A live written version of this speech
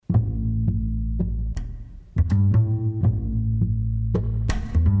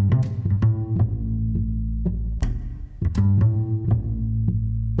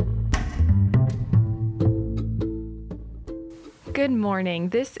Good morning.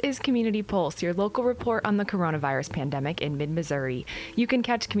 This is Community Pulse, your local report on the coronavirus pandemic in mid-Missouri. You can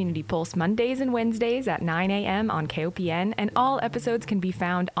catch Community Pulse Mondays and Wednesdays at 9 a.m. on KOPN, and all episodes can be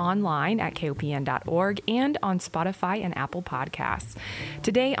found online at kopn.org and on Spotify and Apple Podcasts.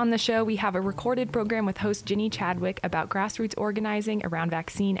 Today on the show, we have a recorded program with host Ginny Chadwick about grassroots organizing around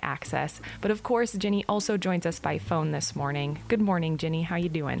vaccine access. But of course, Ginny also joins us by phone this morning. Good morning, Ginny. How you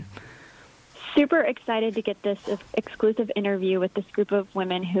doing? Super excited to get this exclusive interview with this group of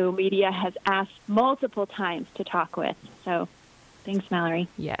women who media has asked multiple times to talk with. So thanks, Mallory.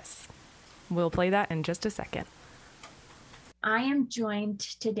 Yes. We'll play that in just a second. I am joined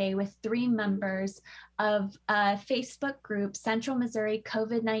today with three members of a Facebook group, Central Missouri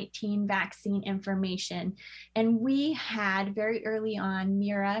COVID-19 Vaccine Information. And we had very early on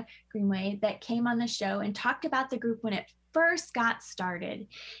Mira Greenway that came on the show and talked about the group when it first got started.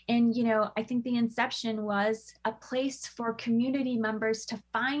 And, I think the inception was a place for community members to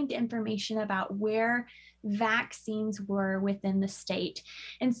find information about where vaccines were within the state.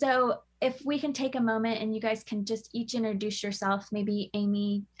 And so if we can take a moment and you guys can just each introduce yourself, maybe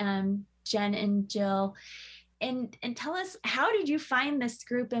Amy, Jen, and Jill, and tell us, how did you find this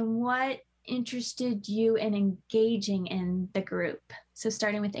group and what interested you in engaging in the group? So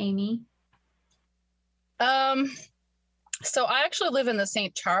starting with Amy. So I actually live in the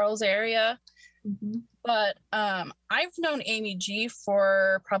St. Charles area, but I've known Amy G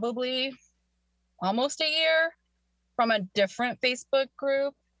for probably almost a year from a different Facebook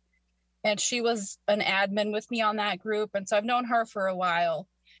group. And she was an admin with me on that group. And so I've known her for a while.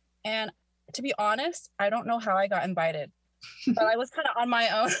 And to be honest, I don't know how I got invited, but I was kind of on my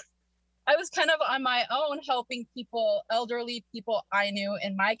own. I was kind of on my own helping people, elderly people I knew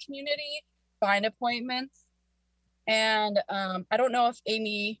in my community, find appointments. And I don't know if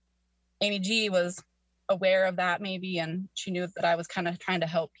Amy G was aware of that maybe, and she knew that I was kind of trying to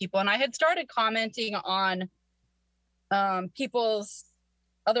help people. And I had started commenting on other people's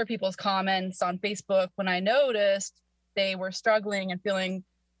comments on Facebook when I noticed they were struggling and feeling,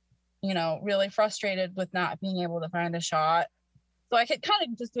 really frustrated with not being able to find a shot. So I had kind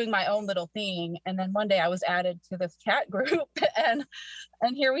of just doing my own little thing. And then one day I was added to this chat group and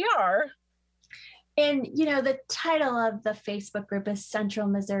here we are. And, the title of the Facebook group is Central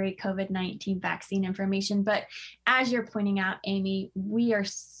Missouri COVID-19 Vaccine Information. But as you're pointing out, Amy,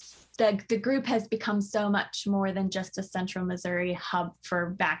 the group has become so much more than just a Central Missouri hub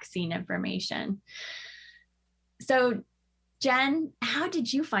for vaccine information. So, Jen, how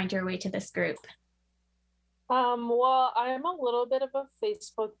did you find your way to this group? Well, I'm a little bit of a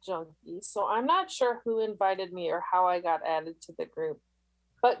Facebook junkie, so I'm not sure who invited me or how I got added to the group.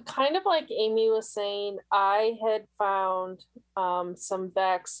 But kind of like Amy was saying, I had found some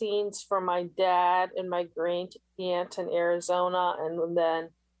vaccines for my dad and my great aunt in Arizona, and then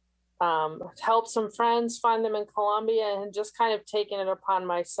helped some friends find them in Colombia, and just kind of taken it upon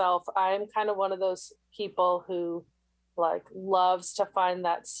myself. I'm kind of one of those people who loves to find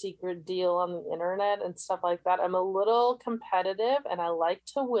that secret deal on the internet and stuff like that. I'm a little competitive and I like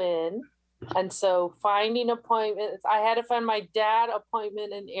to win. And so finding appointments, I had to find my dad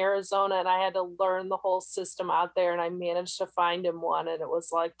appointment in Arizona, and I had to learn the whole system out there, and I managed to find him one, and it was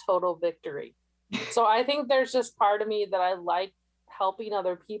like total victory. So I think there's just part of me that I like helping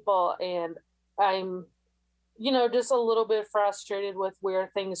other people, and I'm, just a little bit frustrated with where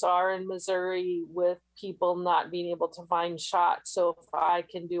things are in Missouri with people not being able to find shots. So if I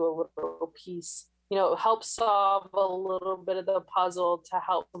can do a little piece, help solve a little bit of the puzzle to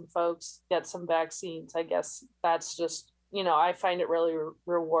help some folks get some vaccines. I guess that's just, I find it really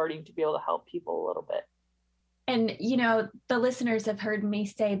rewarding to be able to help people a little bit. And, the listeners have heard me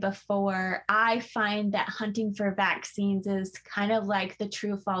say before, I find that Hunting for Vaccines is kind of like the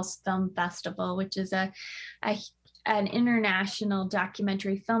True False Film Festival, which is an international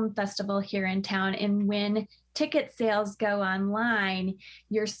documentary film festival here in town. And when ticket sales go online,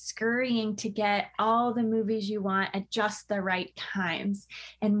 you're scurrying to get all the movies you want at just the right times.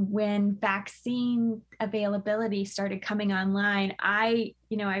 And when vaccine availability started coming online, I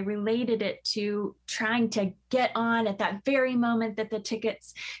related it to trying to get on at that very moment that the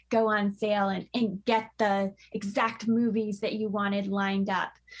tickets go on sale and get the exact movies that you wanted lined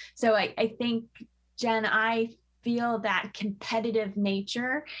up. So I think, Jen, I feel that competitive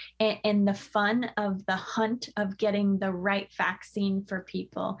nature and the fun of the hunt of getting the right vaccine for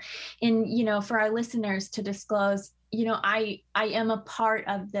people. And, for our listeners to disclose, I am a part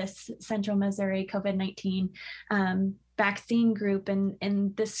of this Central Missouri COVID-19 vaccine group,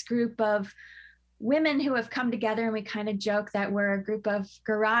 and this group of women who have come together, and we kind of joke that we're a group of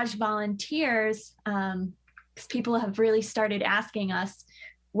garage volunteers because people have really started asking us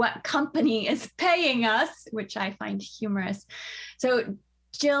what company is paying us, which I find humorous. So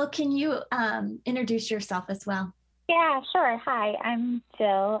Jill, can you introduce yourself as well? Yeah, sure. Hi, I'm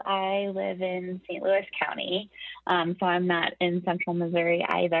Jill. I live in St. Louis County, so I'm not in Central Missouri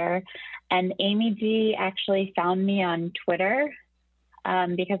either. And Amy G actually found me on Twitter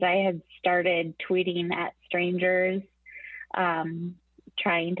because I had started tweeting at strangers,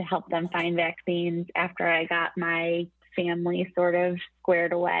 trying to help them find vaccines after I got my family sort of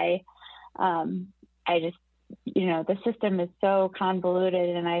squared away. I just, the system is so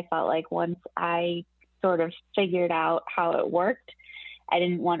convoluted, and I felt like once I sort of figured out how it worked, I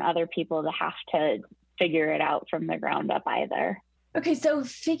didn't want other people to have to figure it out from the ground up either. Okay, so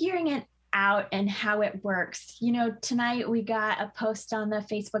figuring it out and how it works. Tonight we got a post on the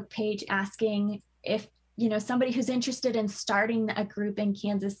Facebook page asking if, somebody who's interested in starting a group in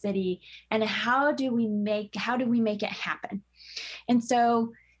Kansas City, and how do we make it happen? And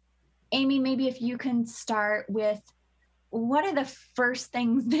so, Amy, maybe if you can start with, what are the first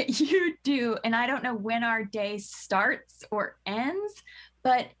things that you do? And I don't know when our day starts or ends,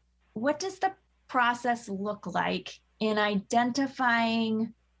 but what does the process look like in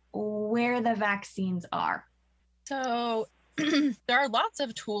identifying where the vaccines are? So there are lots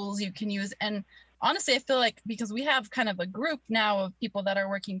of tools you can use. And honestly, I feel like because we have kind of a group now of people that are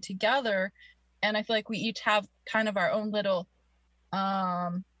working together, and I feel like we each have kind of our own little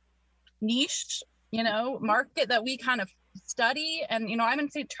niche, market that we kind of study. And I'm in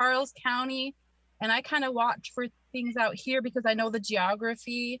St. Charles County, and I kind of watch for things out here because I know the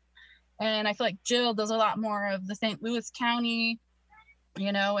geography, and I feel like Jill does a lot more of the St. Louis County,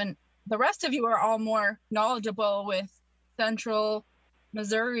 and the rest of you are all more knowledgeable with Central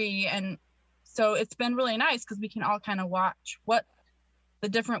Missouri. And so it's been really nice because we can all kind of watch what the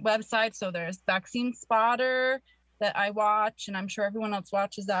different websites. So there's Vaccine Spotter that I watch, and I'm sure everyone else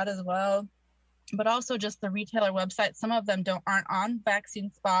watches that as well. But also just the retailer websites. Some of them aren't on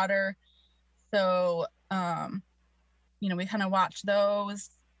Vaccine Spotter. So, we kind of watch those.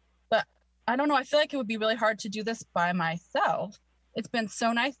 But I don't know, I feel like it would be really hard to do this by myself. It's been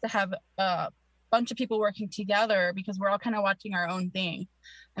so nice to have a bunch of people working together because we're all kind of watching our own thing,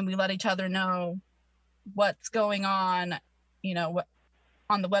 and we let each other know what's going on, what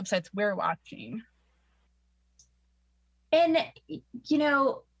on the websites we're watching. And,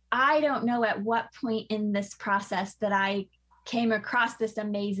 I don't know at what point in this process that I came across this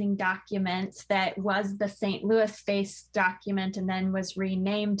amazing document that was the St. Louis FACE document and then was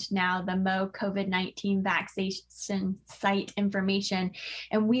renamed now the Mo COVID-19 vaccination site information.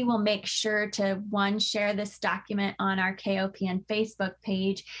 And we will make sure to, share this document on our KOPN Facebook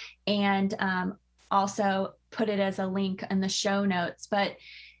page, and also put it as a link in the show notes. But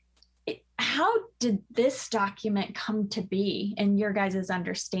how did this document come to be in your guys'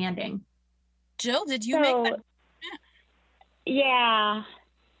 understanding? Jill, did you make that? Yeah,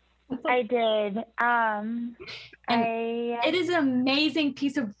 I did. It is an amazing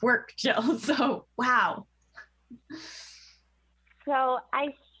piece of work, Jill. So, wow. So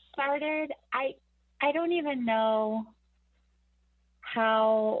I started, I don't even know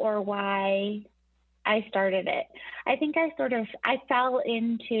how or why I started it. I think I fell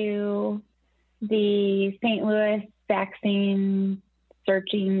into the St. Louis vaccine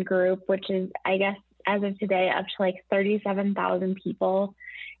searching group, which is, I guess, as of today, up to like 37,000 people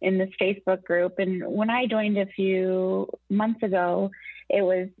in this Facebook group. And when I joined a few months ago, it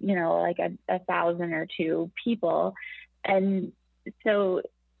was, like a 1,000 or 2 people. And so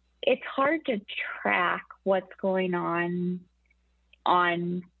it's hard to track what's going on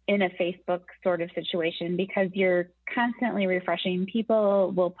in a Facebook sort of situation because you're constantly refreshing.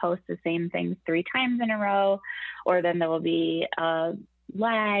 People will post the same things 3 times in a row, or then there will be a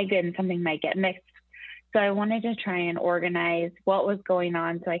lag and something might get mixed. So I wanted to try and organize what was going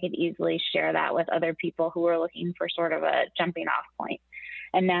on so I could easily share that with other people who were looking for sort of a jumping off point.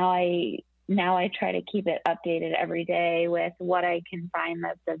 And now I try to keep it updated every day with what I can find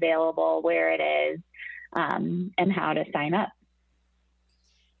that's available, where it is, and how to sign up.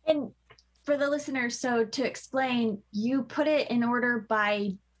 And for the listeners, so to explain, you put it in order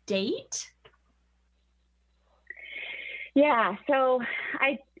by date? Yeah, so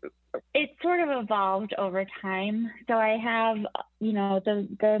it sort of evolved over time. So I have,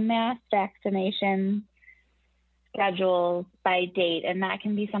 the mass vaccination schedules by date, and that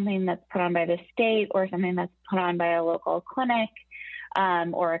can be something that's put on by the state or something that's put on by a local clinic,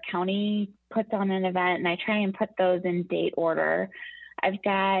 or a county puts on an event, and I try and put those in date order. I've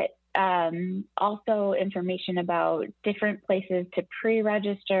got also information about different places to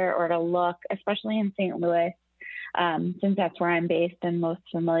pre-register or to look, especially in St. Louis. since that's where I'm based and most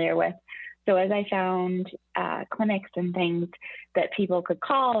familiar with. So as I found clinics and things that people could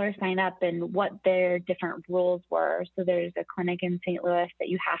call or sign up and what their different rules were. So there's a clinic in St. Louis that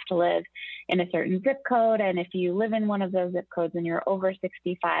you have to live in a certain zip code. And if you live in one of those zip codes and you're over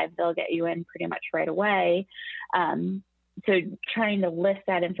 65, they'll get you in pretty much right away. So trying to list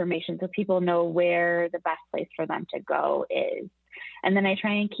that information so people know where the best place for them to go is. And then I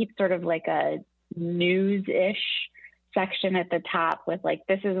try and keep sort of like a news-ish section at the top with like,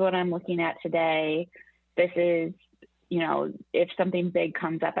 this is what I'm looking at today. This is, you know, if something big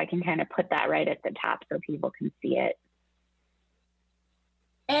comes up, I can kind of put that right at the top so people can see it.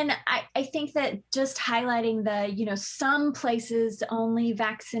 And I think that just highlighting the, you know, some places only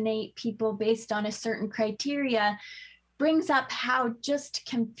vaccinate people based on a certain criteria brings up how just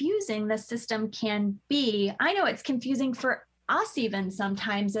confusing the system can be. I know it's confusing for us even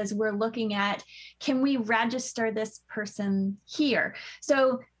sometimes as we're looking at, can we register this person here?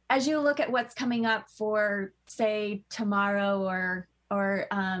 So as you look at what's coming up for, say, tomorrow or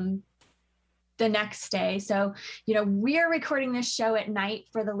the next day. So, you know, we're recording this show at night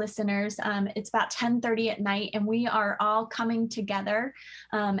for the listeners. It's about 10:30 at night, and we are all coming together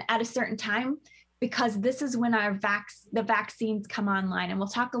at a certain time because this is when the vaccines come online. And we'll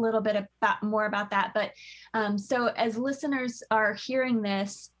talk a little bit more about that. But so as listeners are hearing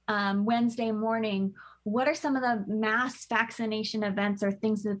this Wednesday morning, what are some of the mass vaccination events or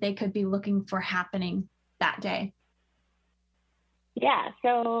things that they could be looking for happening that day? Yeah,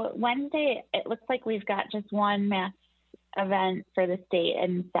 so Wednesday, it looks like we've got just one mass event for the state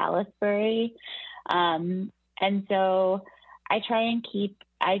in Salisbury. And so I try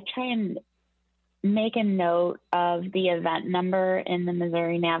and make a note of the event number in the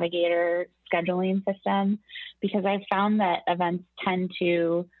Missouri Navigator scheduling system, because I've found that events tend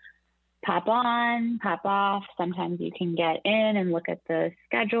to pop on, pop off. Sometimes you can get in and look at the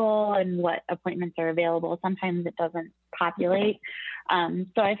schedule and what appointments are available. Sometimes it doesn't populate.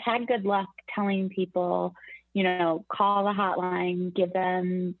 So I've had good luck telling people, you know, call the hotline, give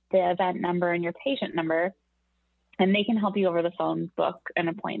them the event number and your patient number, and they can help you over the phone book an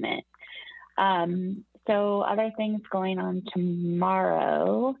appointment. So other things going on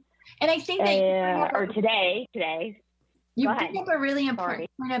tomorrow. And I think that or today. You bring up a really important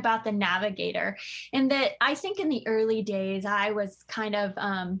point about the Navigator, and that I think in the early days, I was kind of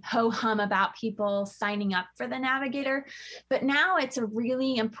ho-hum about people signing up for the Navigator, but now it's a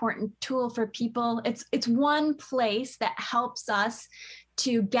really important tool for people. It's one place that helps us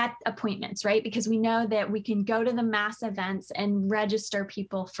to get appointments, right? Because we know that we can go to the mass events and register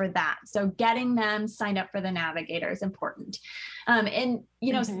people for that. So getting them signed up for the Navigator is important. And,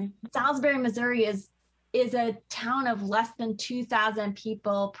 you know, Salisbury, Missouri is a town of less than 2,000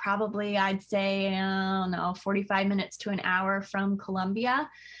 people, probably I'd say, I don't know, 45 minutes to an hour from Columbia.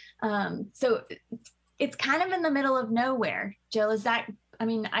 So it's kind of in the middle of nowhere. Jill, is that, I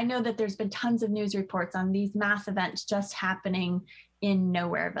mean, I know that there's been tons of news reports on these mass events just happening in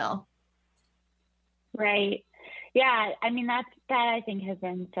Nowhereville. Right. Yeah. I mean, that I think has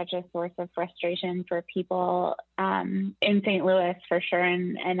been such a source of frustration for people in St. Louis for sure.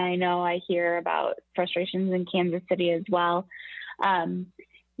 And I know I hear about frustrations in Kansas City as well. You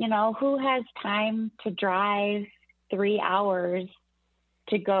know, who has time to drive 3 hours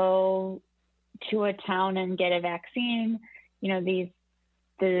to go to a town and get a vaccine? You know,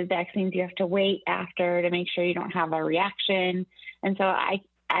 the vaccines you have to wait after to make sure you don't have a reaction. And so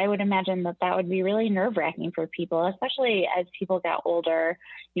I would imagine that would be really nerve-wracking for people, especially as people get older,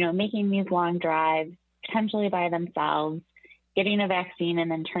 you know, making these long drives, potentially by themselves, getting a vaccine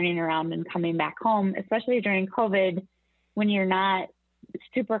and then turning around and coming back home, especially during COVID, when you're not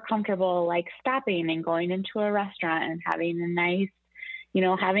super comfortable, like stopping and going into a restaurant and having a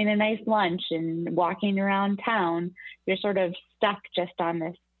nice lunch and walking around town. You're sort of stuck just on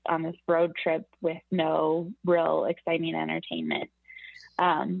this road trip with no real exciting entertainment.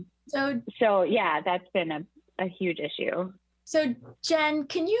 So yeah, that's been a huge issue. So Jen,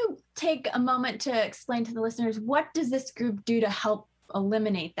 can you take a moment to explain to the listeners, what does this group do to help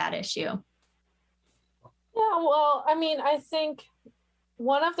eliminate that issue? Yeah, well, I mean, I think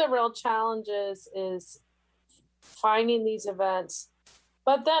one of the real challenges is finding these events,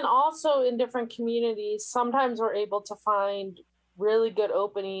 but then also in different communities, sometimes we're able to find really good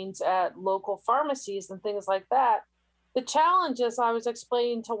openings at local pharmacies and things like that. The challenge is, I was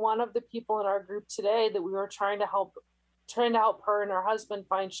explaining to one of the people in our group today that we were trying to help her and her husband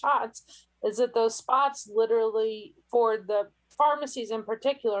find shots, is that those spots literally for the pharmacies in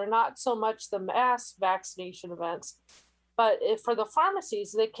particular, not so much the mass vaccination events, but for the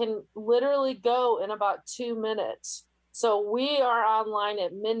pharmacies, they can literally go in about 2 minutes. So we are online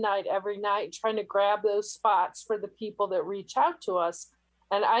at midnight every night trying to grab those spots for the people that reach out to us.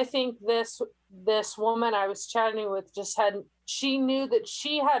 And I think this woman I was chatting with she knew that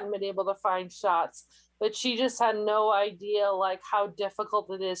she hadn't been able to find shots, but she just had no idea like how difficult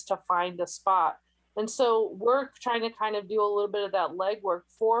it is to find a spot. And so we're trying to kind of do a little bit of that legwork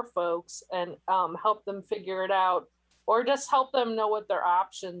for folks and help them figure it out, or just help them know what their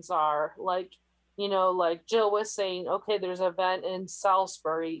options are. Like, you know, like Jill was saying, okay, there's an event in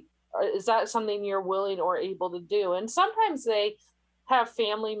Salisbury. Is that something you're willing or able to do? And sometimes they have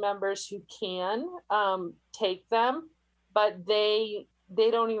family members who can take them, but they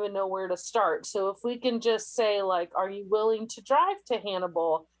don't even know where to start. So if we can just say, like, are you willing to drive to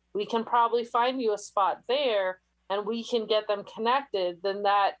Hannibal? We can probably find you a spot there and we can get them connected. Then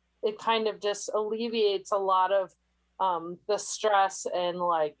that it kind of just alleviates a lot of the stress and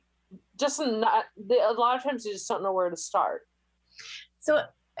like just a lot of times you just don't know where to start. So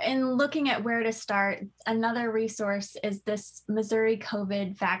in looking at where to start, another resource is this Missouri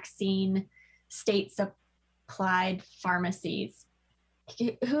COVID vaccine state supplied pharmacies.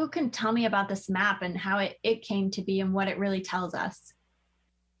 Who can tell me about this map and how it came to be and what it really tells us?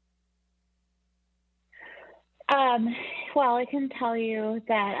 Well, I can tell you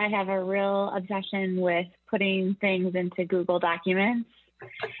that I have a real obsession with putting things into Google Documents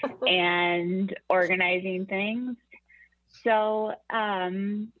and organizing things. So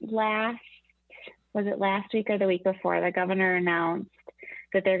last week or the week before, the governor announced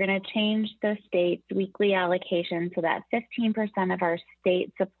that they're going to change the state's weekly allocation so that 15% of our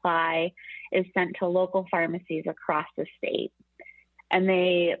state supply is sent to local pharmacies across the state. And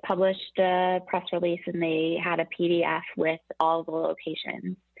they published a press release and they had a PDF with all the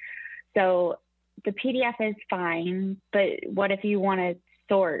locations. So the PDF is fine, but what if you want to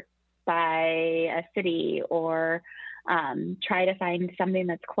sort by a city or try to find something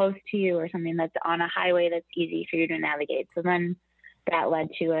that's close to you or something that's on a highway that's easy for you to navigate? So then that led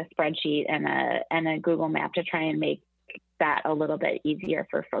to a spreadsheet and a Google map to try and make that a little bit easier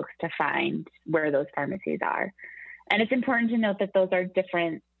for folks to find where those pharmacies are. And it's important to note that those are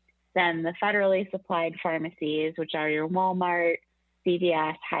different than the federally supplied pharmacies, which are your Walmart,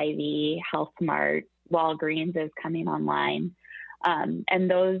 CVS, Hy-Vee, Health Mart, Walgreens is coming online. And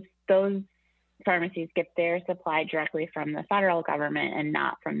those pharmacies get their supply directly from the federal government and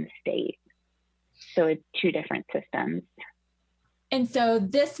not from the state. So it's two different systems. And so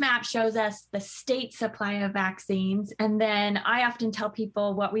this map shows us the state supply of vaccines. And then I often tell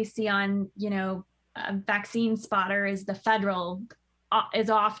people what we see on, Vaccine Spotter is the federal, is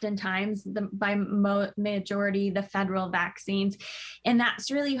oftentimes by majority the federal vaccines. And that's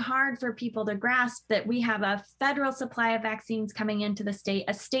really hard for people to grasp, that we have a federal supply of vaccines coming into the state,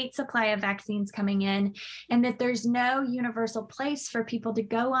 a state supply of vaccines coming in, and that there's no universal place for people to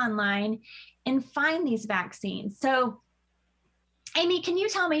go online and find these vaccines. So Amy, can you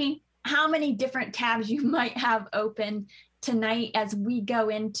tell me how many different tabs you might have open tonight as we go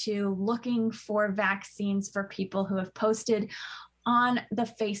into looking for vaccines for people who have posted on the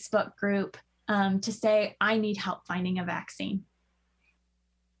Facebook group to say, I need help finding a vaccine?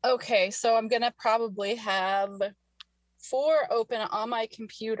 Okay, so I'm gonna probably have 4 open on my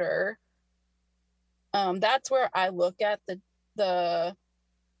computer. That's where I look at the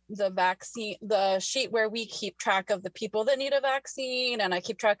vaccine, the sheet where we keep track of the people that need a vaccine, and I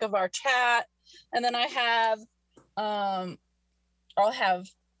keep track of our chat. And then I have, I'll have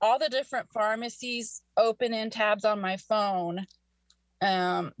all the different pharmacies open in tabs on my phone,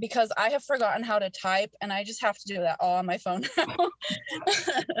 because I have forgotten how to type and I just have to do that all on my phone now.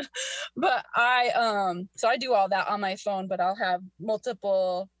 But so I do all that on my phone, but I'll have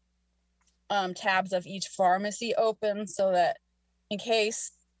multiple tabs of each pharmacy open so that in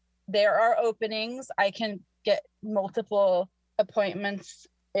case there are openings, I can get multiple appointments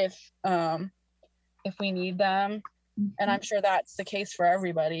if we need them. And I'm sure that's the case for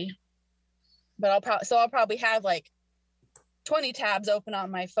everybody. But I'll probably have like 20 tabs open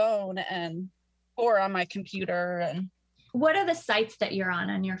on my phone and 4 on my computer. And what are the sites that you're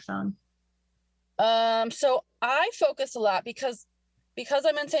on your phone? So I focus a lot because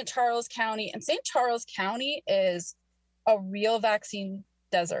I'm in St. Charles County, and St. Charles County is a real vaccine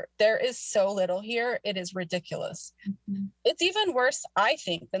desert. There is so little here. It is ridiculous. Mm-hmm. It's even worse, I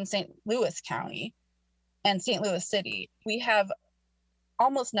think, than St. Louis County and St. Louis City. We have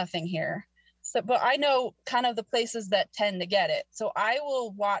almost nothing here. So, but I know kind of the places that tend to get it. So I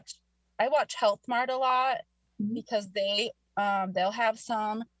watch Health Mart a lot, mm-hmm. because they'll have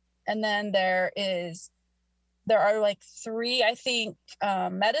some. And then there is there are like 3, I think,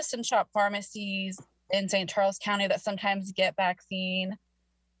 medicine shop pharmacies in St. Charles County that sometimes get vaccine.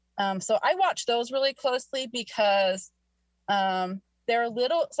 So I watch those really closely because sometimes they're a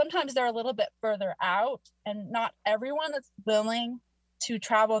little bit further out, and not everyone that's willing to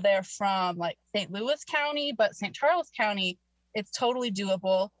travel there from like St. Louis County, but St. Charles County, it's totally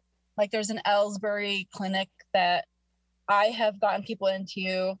doable. Like there's an Ellsbury clinic that I have gotten people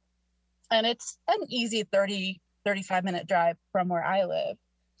into, and it's an easy 35 minute drive from where I live.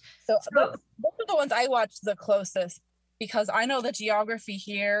 So those are the ones I watch the closest, because I know the geography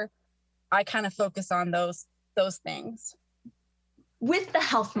here. I kind of focus on those things. With the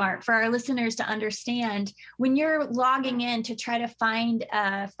Health Mart, for our listeners to understand, when you're logging in to try to find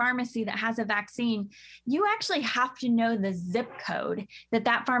a pharmacy that has a vaccine, you actually have to know the zip code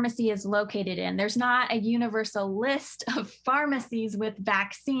that pharmacy is located in. There's not a universal list of pharmacies with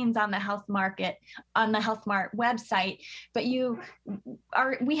vaccines on the Health Mart website, but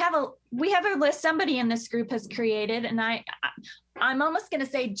we have a list somebody in this group has created, and I'm almost going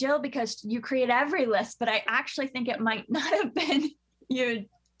to say Jill, because you create every list, but I actually think it might not have been you,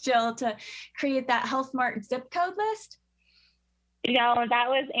 Jill, to create that Health Mart zip code list? No, that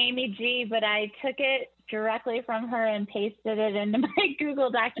was Amy G, but I took it directly from her and pasted it into my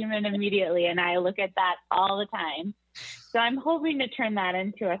Google document immediately, and I look at that all the time. So I'm hoping to turn that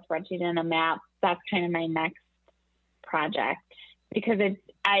into a spreadsheet and a map. That's kind of my next project, because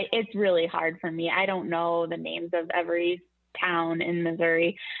it's really hard for me. I don't know the names of every town in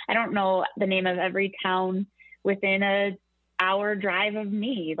Missouri. I don't know the name of every town within a hour drive of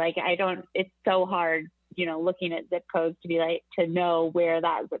me. Like it's so hard, looking at zip codes to know where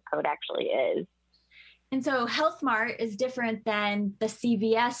that zip code actually is. And so Health Mart is different than the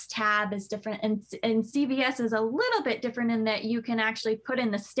CVS tab is different. And CVS is a little bit different in that you can actually put in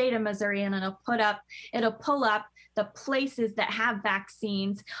the state of Missouri and it'll pull up the places that have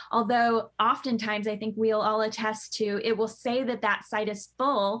vaccines. Although oftentimes I think we'll all attest to, it will say that site is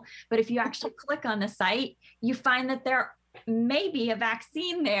full, but if you actually click on the site, you find that there may be a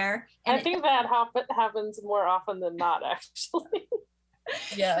vaccine there. And I think that happens more often than not, actually.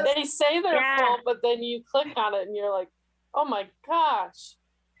 Yeah. They say they're full, but then you click on it and you're like, oh my gosh,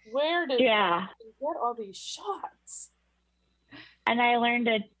 where did you get all these shots? And I learned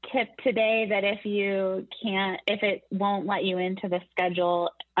a tip today that if it won't let you into the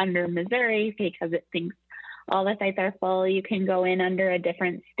schedule under Missouri because it thinks all the sites are full, you can go in under a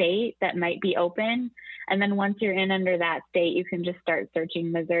different state that might be open. And then once you're in under that state, you can just start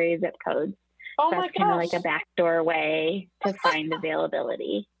searching Missouri zip codes. Oh so my that's kind of gosh. like a backdoor way to find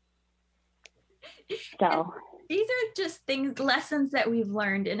availability. So these are just lessons that we've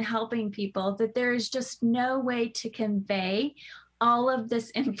learned in helping people, that there is just no way to convey all of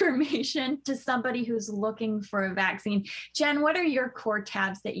this information to somebody who's looking for a vaccine. Jen, what are your core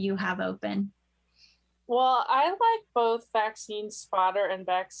tabs that you have open? Well, I like both Vaccine Spotter and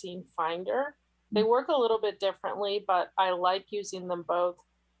Vaccine Finder. They work a little bit differently, but I like using them both.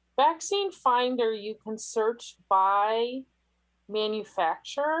 Vaccine Finder, you can search by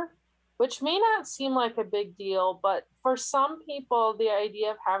manufacturer, which may not seem like a big deal, but for some people, the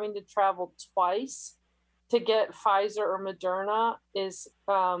idea of having to travel twice to get Pfizer or Moderna is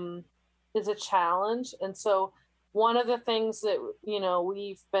a challenge. And so one of the things that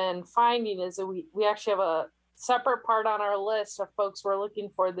we've been finding is that we actually have a separate part on our list of folks we're looking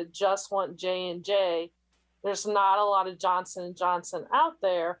for that just want J&J. There's not a lot of Johnson & Johnson out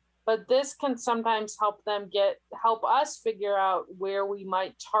there, but this can sometimes help us figure out where we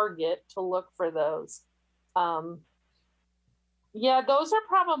might target to look for those. Those are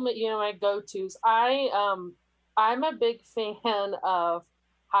probably, my go-tos. I'm a big fan of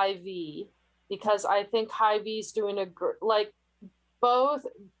Hy-Vee because I think Hy-Vee is doing both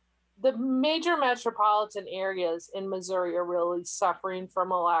the major metropolitan areas in Missouri are really suffering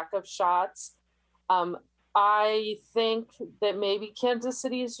from a lack of shots. I think that maybe Kansas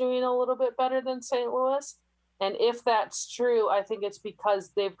City is doing a little bit better than St. Louis. And if that's true, I think it's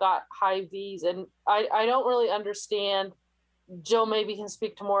because they've got Hy-Vees. And I don't really understand, Jill maybe can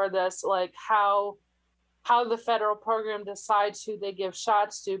speak to more of this, like how the federal program decides who they give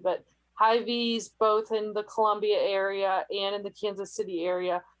shots to. But Hy-Vees, both in the Columbia area and in the Kansas City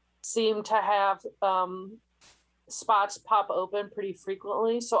area, seem to have spots pop open pretty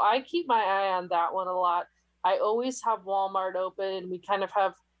frequently. So I keep my eye on that one a lot. I always have Walmart open. We kind of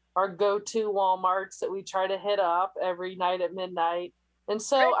have our go-to Walmarts that we try to hit up every night at midnight. And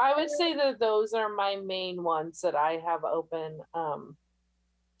so I would say that those are my main ones that I have open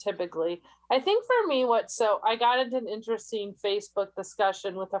typically. I think for me, I got into an interesting Facebook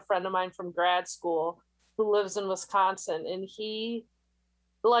discussion with a friend of mine from grad school who lives in Wisconsin, and he,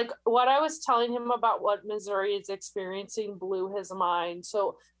 like, what I was telling him about what Missouri is experiencing blew his mind.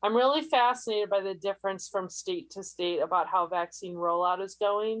 So I'm really fascinated by the difference from state to state about how vaccine rollout is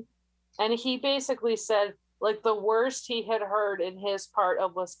going. And he basically said, like, the worst he had heard in his part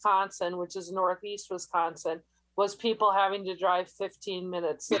of Wisconsin, which is northeast Wisconsin, was people having to drive 15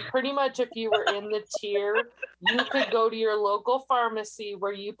 minutes. So pretty much if you were in the tier, you could go to your local pharmacy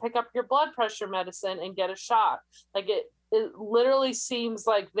where you pick up your blood pressure medicine and get a shot. Like, it literally seems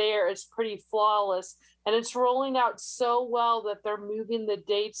like there is pretty flawless, and it's rolling out so well that they're moving the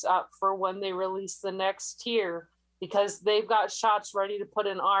dates up for when they release the next tier, because they've got shots ready to put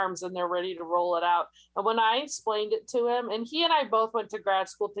in arms and they're ready to roll it out. And when I explained it to him, and he and I both went to grad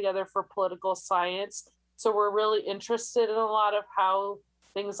school together for political science, so we're really interested in a lot of how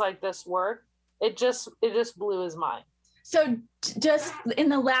things like this work, it just blew his mind. So just in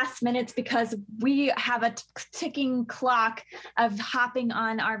the last minutes, because we have a ticking clock of hopping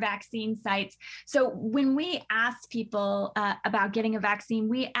on our vaccine sites. So when we ask people about getting a vaccine,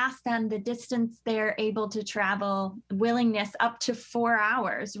 we ask them the distance they're able to travel, willingness up to 4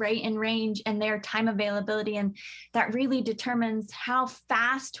 hours, right, in range, and their time availability. And that really determines how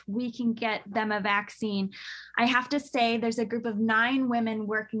fast we can get them a vaccine. I have to say there's a group of 9 women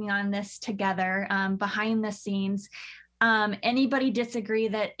working on this together behind the scenes. Anybody disagree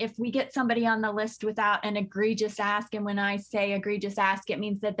that if we get somebody on the list without an egregious ask, and when I say egregious ask, it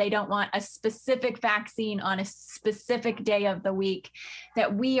means that they don't want a specific vaccine on a specific day of the week,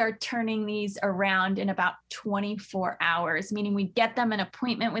 that we are turning these around in about 24 hours, meaning we get them an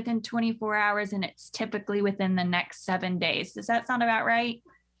appointment within 24 hours, and it's typically within the next 7 days. Does that sound about right?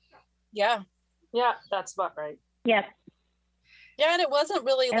 Yeah. Yeah, that's about right. Yes. Yeah, and it wasn't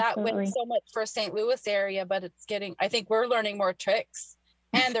really Absolutely. that way so much for St. Louis area, but it's getting, I think we're learning more tricks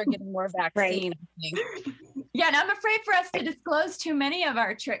and they're getting more vaccine. Yeah, and I'm afraid for us to disclose too many of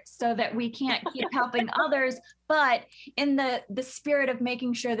our tricks so that we can't keep helping others. But in the spirit of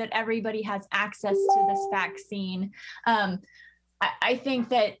making sure that everybody has access to this vaccine, I think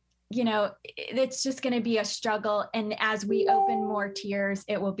that, you know, it's just going to be a struggle. And as we open more tiers,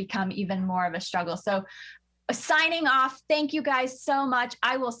 it will become even more of a struggle. So signing off, thank you guys so much.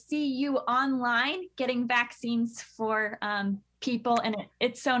 I will see you online getting vaccines for people. And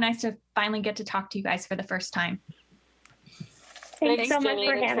it's so nice to finally get to talk to you guys for the first time. Thanks so much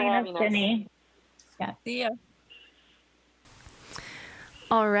for having us, Jenny. Yeah. See ya.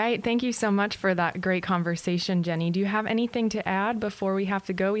 All right. Thank you so much for that great conversation, Jenny. Do you have anything to add before we have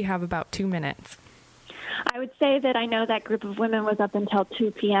to go? We have about 2 minutes. I would say that I know that group of women was up until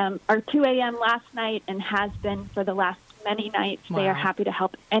 2 a.m. last night and has been for the last many nights. Wow. They are happy to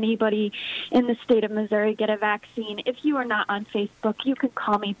help anybody in the state of Missouri get a vaccine. If you are not on Facebook, you can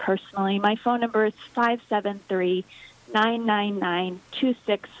call me personally. My phone number is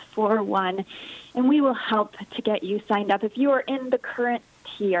 573-999-2641, and we will help to get you signed up. If you are in the current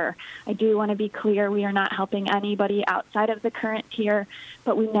tier, I do want to be clear, we are not helping anybody outside of the current tier,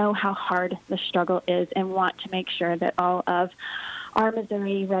 but we know how hard the struggle is and want to make sure that all of our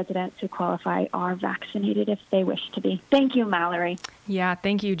Missouri residents who qualify are vaccinated if they wish to be. Thank you, Mallory. Yeah,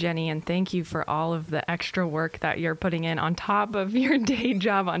 thank you, Jenny, and thank you for all of the extra work that you're putting in on top of your day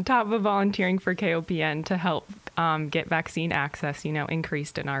job, on top of volunteering for KOPN to help get vaccine access,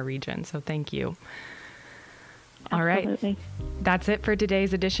 increased in our region. So thank you. All right. Absolutely. That's it for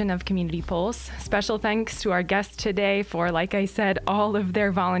today's edition of Community Pulse. Special thanks to our guests today for, like I said, all of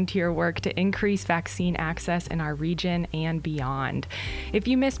their volunteer work to increase vaccine access in our region and beyond. If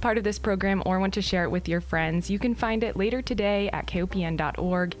you missed part of this program or want to share it with your friends, you can find it later today at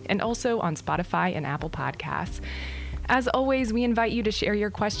kopn.org and also on Spotify and Apple Podcasts. As always, we invite you to share your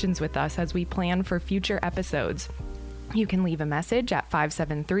questions with us as we plan for future episodes. You can leave a message at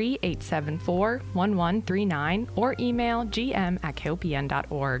 573-874-1139 or email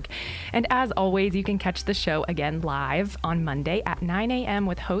gm@kopn.org. And as always, you can catch the show again live on Monday at 9 a.m.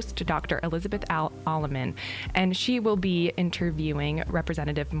 with host Dr. Elizabeth Alleman. And she will be interviewing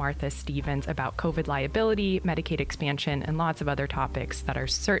Representative Martha Stevens about COVID liability, Medicaid expansion, and lots of other topics that are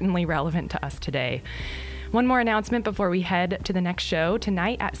certainly relevant to us today. One more announcement before we head to the next show.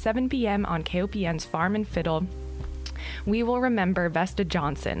 Tonight at 7 p.m. on KOPN's Farm and Fiddle, we will remember Vesta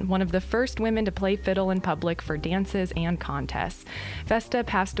Johnson, one of the first women to play fiddle in public for dances and contests. Vesta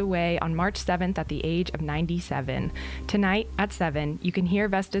passed away on March 7th at the age of 97. Tonight at 7, you can hear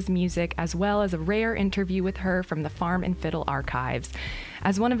Vesta's music as well as a rare interview with her from the Farm and Fiddle archives.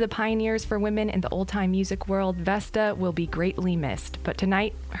 As one of the pioneers for women in the old-time music world, Vesta will be greatly missed, but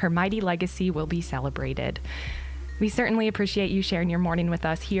tonight her mighty legacy will be celebrated. We certainly appreciate you sharing your morning with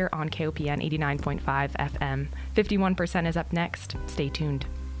us here on KOPN 89.5 FM. 51% is up next. Stay tuned.